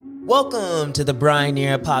Welcome to the Brian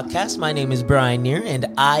Neer podcast. My name is Brian Neer and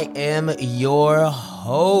I am your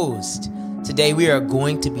host. Today we are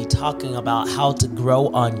going to be talking about how to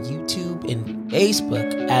grow on YouTube and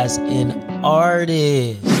Facebook as an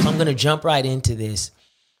artist. So I'm going to jump right into this.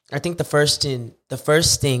 I think the first piece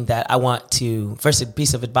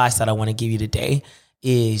of advice that I want to give you today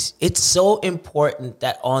is it's so important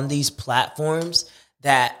that on these platforms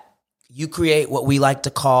that you create what we like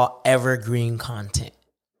to call evergreen content.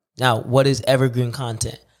 Now, what is evergreen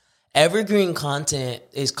content? Evergreen content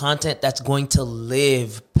is content that's going to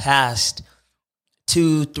live past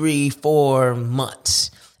 2, 3, 4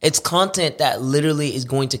 months. It's content that literally is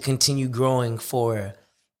going to continue growing for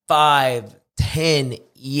 5, 10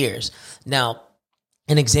 years. Now,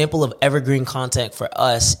 an example of evergreen content for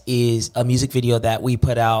us is a music video that we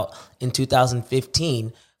put out in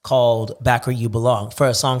 2015 called Back Where You Belong, for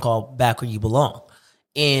a song called Back Where You Belong.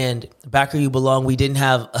 And Back Where You Belong, we didn't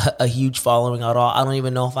have a huge following at all. I don't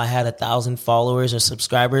even know if I had 1,000 followers or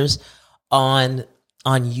subscribers on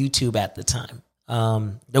YouTube at the time.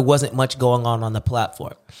 There wasn't much going on the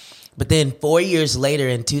platform. But then 4 years later,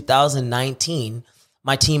 in 2019,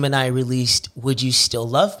 my team and I released Would You Still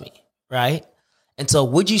Love Me, right? And so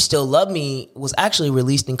Would You Still Love Me was actually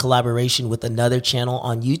released in collaboration with another channel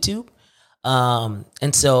on YouTube.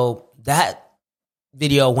 And so that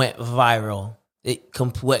video went viral. It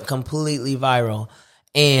went completely viral,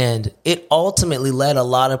 and it ultimately led a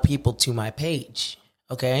lot of people to my page,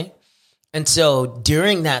 okay? And so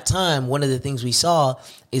during that time, one of the things we saw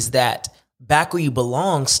is that Back Where You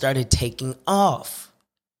Belong started taking off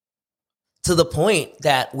to the point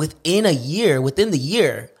that within the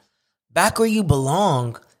year, Back Where You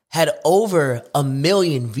Belong had over 1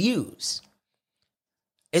 million views.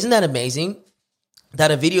 Isn't that amazing? That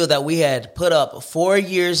a video that we had put up 4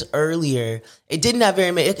 years earlier, it didn't have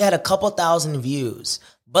very many, it had a couple thousand views,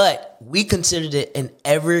 but we considered it an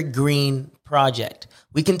evergreen project.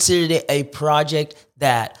 We considered it a project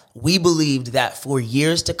that we believed that for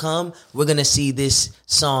years to come, we're going to see this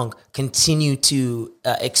song continue to,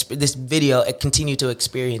 this video continue to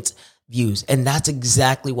experience views. And that's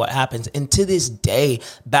exactly what happens. And to this day,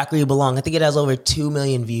 Back Where You Belong, I think it has over 2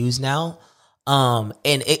 million views now. And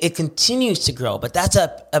it continues to grow, but that's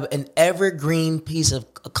an evergreen piece of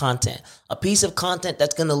content, a piece of content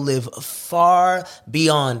that's going to live far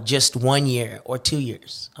beyond just 1 year or 2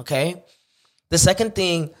 years. Okay. The second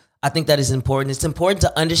thing I think that is important, it's important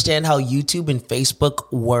to understand how YouTube and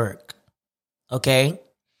Facebook work. Okay.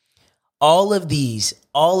 All of these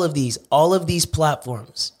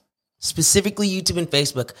platforms, specifically YouTube and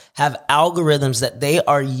Facebook, have algorithms that they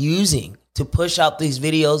are using to push out these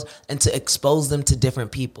videos and to expose them to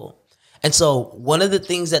different people. And so one of the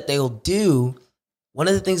things that they'll do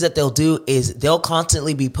is they'll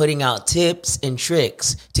constantly be putting out tips and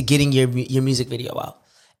tricks to getting your music video out.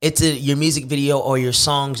 Your music video or your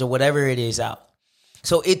songs or whatever it is out.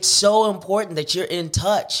 So it's so important that you're in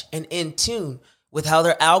touch and in tune with how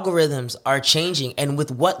their algorithms are changing and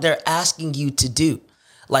with what they're asking you to do.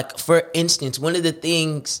 Like, for instance, one of the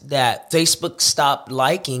things that Facebook stopped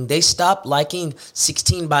liking, they stopped liking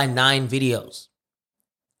 16:9 videos.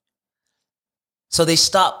 So they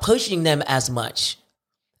stopped pushing them as much.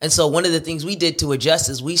 And so one of the things we did to adjust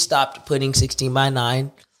is we stopped putting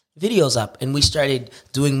 16:9 videos up, and we started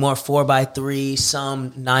doing more 4:3,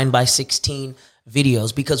 some 9:16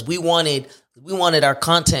 videos, because we wanted our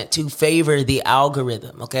content to favor the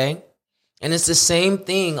algorithm, okay? And it's the same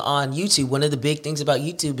thing on YouTube. One of the big things about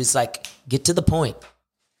YouTube is like, get to the point.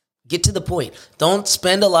 Get to the point. Don't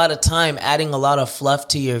spend a lot of time adding a lot of fluff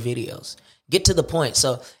to your videos. Get to the point.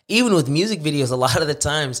 So even with music videos, a lot of the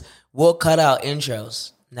times we'll cut out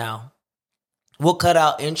intros now. We'll cut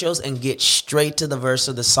out intros and get straight to the verse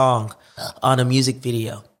of the song on a music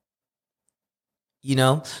video. You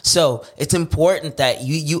know, so it's important that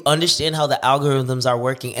you understand how the algorithms are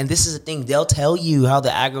working. And this is the thing, they'll tell you how the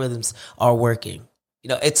algorithms are working. You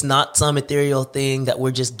know, it's not some ethereal thing that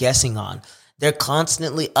we're just guessing on. They're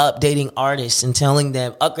constantly updating artists and telling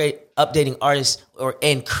them, updating artists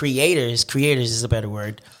and creators is a better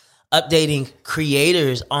word, updating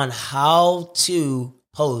creators on how to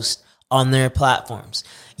post on their platforms.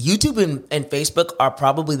 YouTube and Facebook are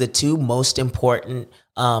probably the two most important.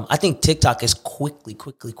 I think TikTok is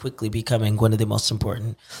quickly becoming one of the most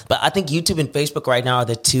important. But I think YouTube and Facebook right now are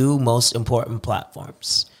the two most important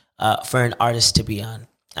platforms for an artist to be on.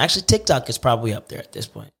 Actually, TikTok is probably up there at this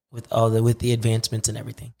point with the advancements and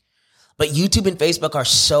everything. But YouTube and Facebook are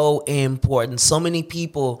so important. So many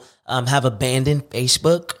people have abandoned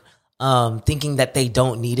Facebook, thinking that they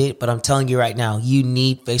don't need it. But I'm telling you right now, you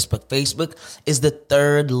need Facebook. Facebook is the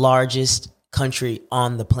third largest country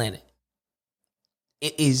on the planet.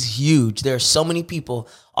 It is huge. There are so many people.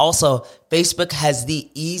 Also, Facebook has the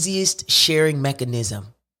easiest sharing mechanism.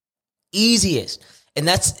 Easiest. And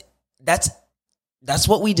that's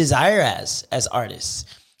what we desire as artists.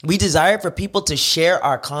 We desire for people to share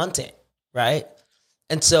our content, right?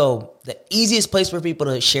 And so the easiest place for people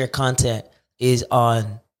to share content is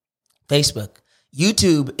on Facebook.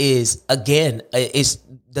 YouTube is, again, is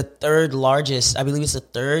the third largest, I believe it's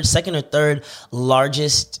the second or third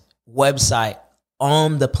largest website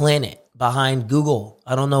on the planet behind Google.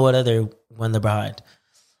 I don't know what other one they're behind.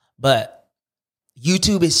 But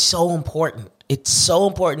YouTube is so important. It's so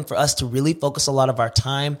important for us to really focus a lot of our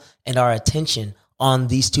time and our attention on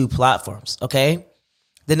these two platforms, okay?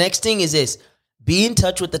 The next thing is this. Be in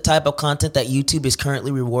touch with the type of content that YouTube is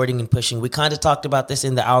currently rewarding and pushing. We kind of talked about this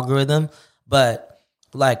in the algorithm, but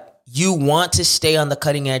like you want to stay on the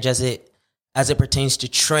cutting edge as it pertains to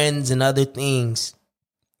trends and other things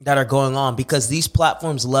that are going on, because these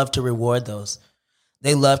platforms love to reward those.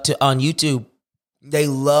 They love to, on YouTube, they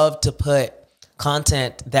love to put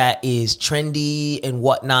content that is trendy and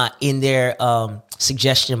whatnot in their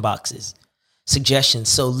suggestion boxes, suggestions.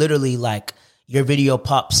 So literally, like, your video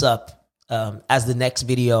pops up as the next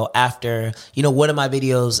video after, one of my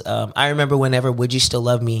videos. I remember whenever Would You Still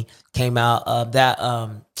Love Me came out,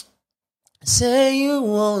 Say You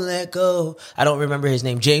Won't Let Go. I don't remember his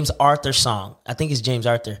name. James Arthur song. I think it's James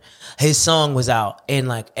Arthur. His song was out. And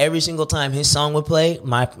like every single time his song would play,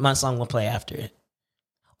 my song would play after it.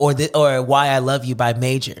 Or Why I Love You by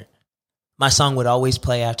Major. My song would always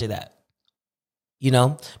play after that.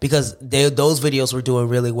 Because those videos were doing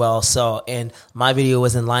really well. So, and my video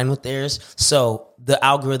was in line with theirs. So the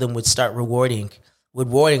algorithm would start rewarding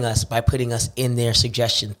us by putting us in their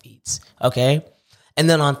suggestion feeds. Okay. And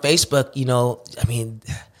then on Facebook,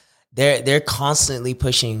 they're constantly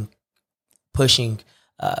pushing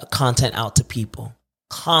content out to people.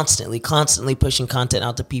 Constantly pushing content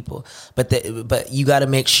out to people. But you got to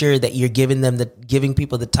make sure that you're giving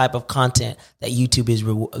people the type of content that YouTube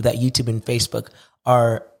and Facebook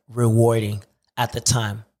are rewarding at the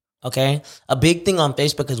time. Okay. A big thing on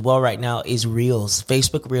Facebook as well right now is Reels.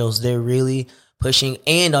 Facebook Reels. They're really pushing,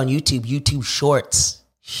 and on YouTube Shorts.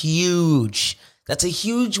 Huge. That's a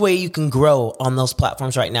huge way you can grow on those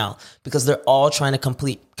platforms right now, because they're all trying to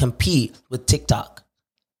compete with TikTok.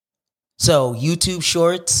 So YouTube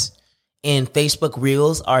Shorts and Facebook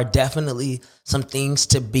Reels are definitely some things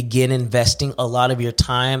to begin investing a lot of your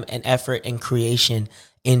time and effort and creation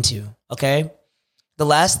into, okay? The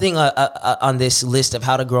last thing on this list of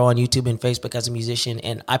how to grow on YouTube and Facebook as a musician,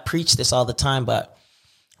 and I preach this all the time, but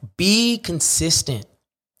be consistent.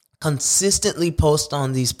 Consistently post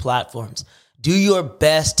on these platforms. Do your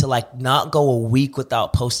best to not go a week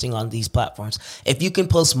without posting on these platforms. If you can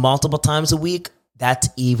post multiple times a week, that's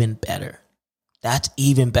even better. That's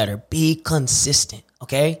even better. Be consistent,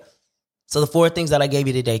 okay? So the 4 things that I gave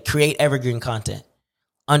you today: create evergreen content,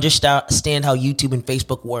 understand how YouTube and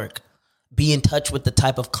Facebook work, be in touch with the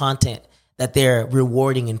type of content that they're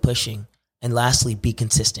rewarding and pushing, and lastly, be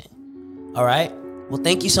consistent. All right? Well,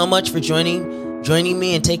 thank you so much for joining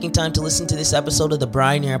me and taking time to listen to this episode of the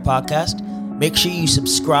Brian Air Podcast. Make sure you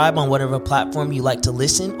subscribe on whatever platform you like to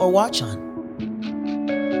listen or watch on.